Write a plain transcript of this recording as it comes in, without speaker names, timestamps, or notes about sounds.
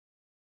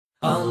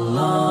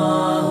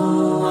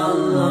Allahu,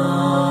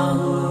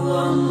 Allahu,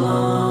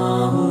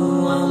 Allahu,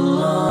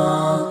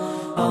 Allah.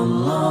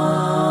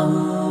 Allahu,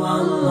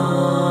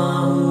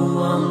 Allahu,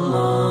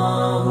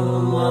 Allahu,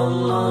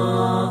 Allah.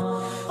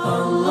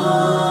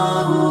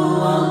 Allahu,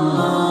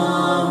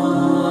 Allahu,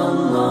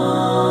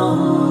 Allahu,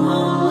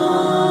 Allah.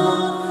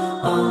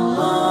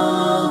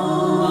 Allahu,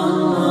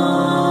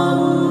 Allahu,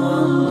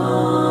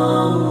 Allahu,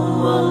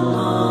 Allah.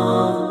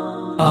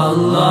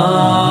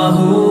 Allahu,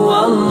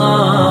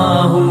 Allahu,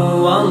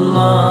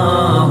 Allahu,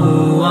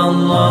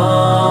 Allah.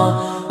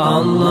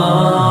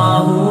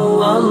 Allahu,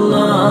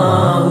 Allahu,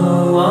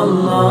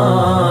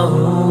 Allahu,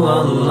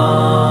 Allah.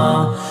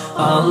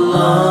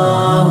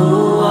 Allahu,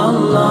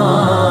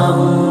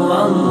 Allahu,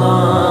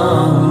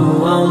 Allahu,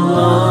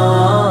 Allah.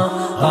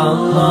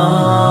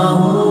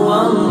 Allahu,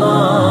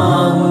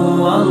 Allahu,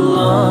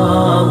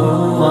 Allahu,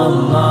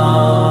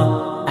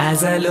 Allah. As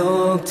I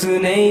look to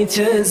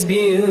nature's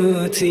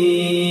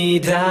beauty,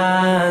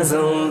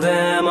 dazzled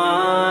am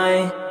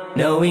I,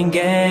 knowing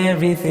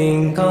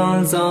everything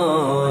calls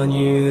on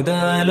you,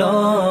 the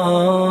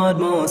Lord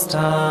Most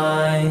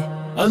High.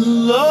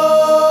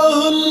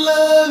 الله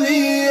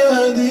الذي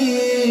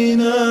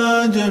يهدينا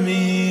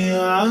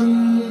جميعا.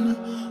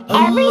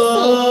 Every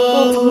seed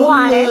needs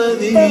water,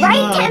 the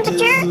right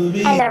temperature,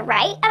 and the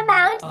right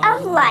amount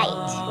of light.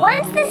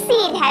 Once the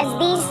seed has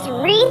these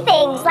three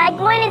things, like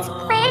when it's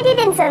planted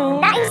in some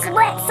nice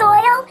wet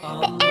soil,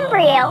 the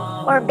embryo,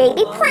 or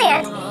baby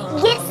plant,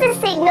 gets the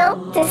signal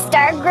to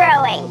start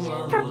growing.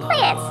 For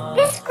plants,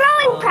 this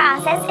growing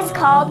process is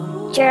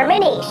called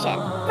germination.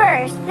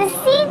 First, the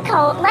seed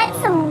coat lets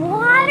some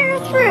water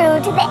through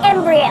to the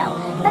embryo,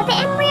 but the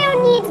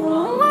embryo needs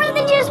more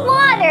than just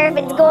water if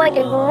it's going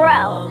to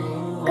grow.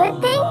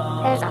 Good thing,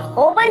 there's a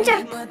whole bunch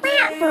of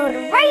plant food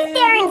right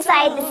there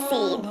inside the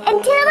seed.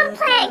 Until the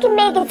plant can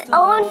make its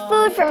own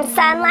food from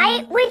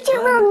sunlight, which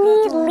it will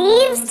need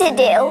leaves to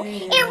do,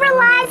 it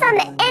relies on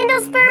the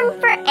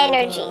endosperm for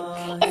energy.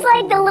 It's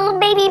like the little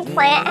baby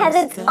plant has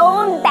its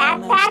own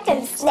backpack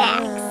of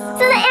snacks.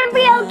 So the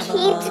embryo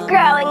keeps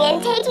growing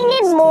and taking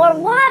in more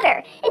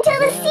water until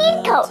the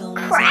seed coat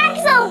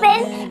cracks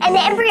open and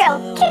the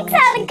embryo kicks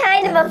out a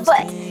kind of a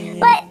foot.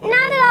 But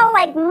not at all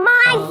like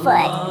my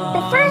foot.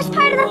 The first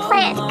part of the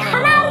plant to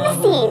come out of the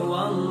seed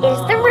is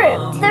the root.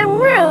 The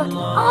root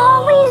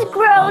always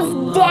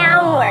grows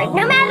downward,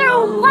 no matter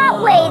what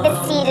way the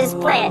seed is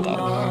planted.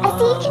 A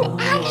seed can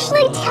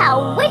actually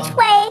tell which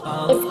way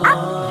is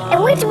up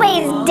and which way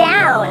is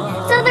down.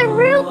 So the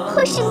root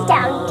pushes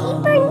down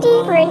deeper and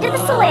deeper into the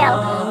soil,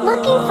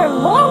 looking for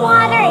more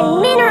water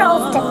and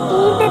minerals to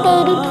feed the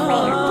baby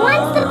plant.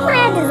 Once the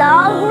plant is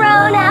all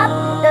grown up,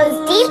 those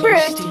deep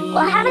roots will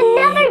have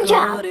another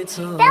job.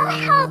 They'll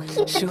help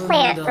keep the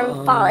plant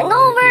from falling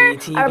over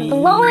or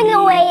blowing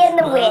away in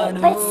the wind.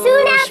 But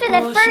soon after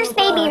the first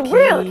baby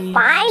root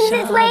finds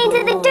its way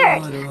into the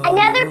dirt,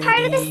 another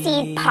part of the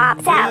seed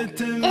pops out,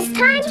 this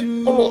time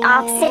in the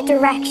opposite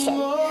direction.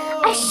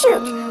 A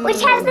shoot,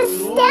 which has the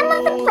stem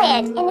of the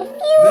plant and a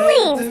few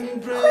leaves,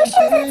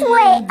 pushes its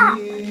way up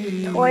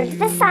towards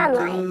the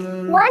sunlight.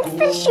 Once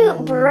the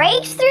shoot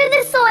breaks through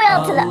the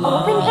soil to the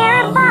open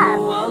air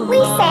above,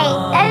 we say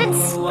that it's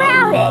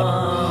sprouted.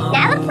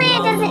 Now the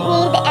plant doesn't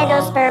need the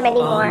endosperm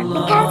anymore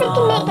because it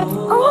can make its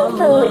own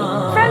food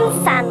from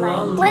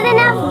sunlight. With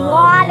enough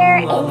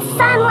water and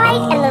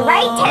sunlight and the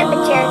right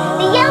temperature,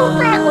 the young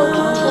plant will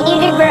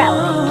continue to grow,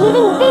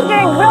 getting bigger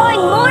and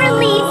growing more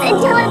leaves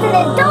until it's an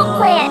adult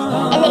plant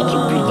and it can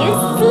produce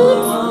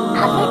seeds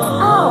of its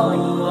own.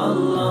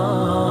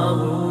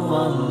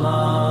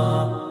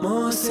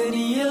 Mon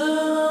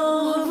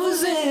Seigneur, vous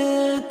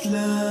êtes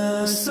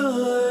le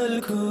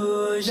seul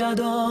que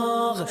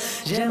j'adore.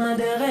 Je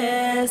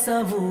m'adresse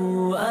à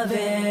vous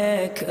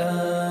avec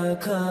un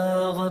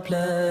cœur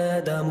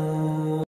plein d'amour.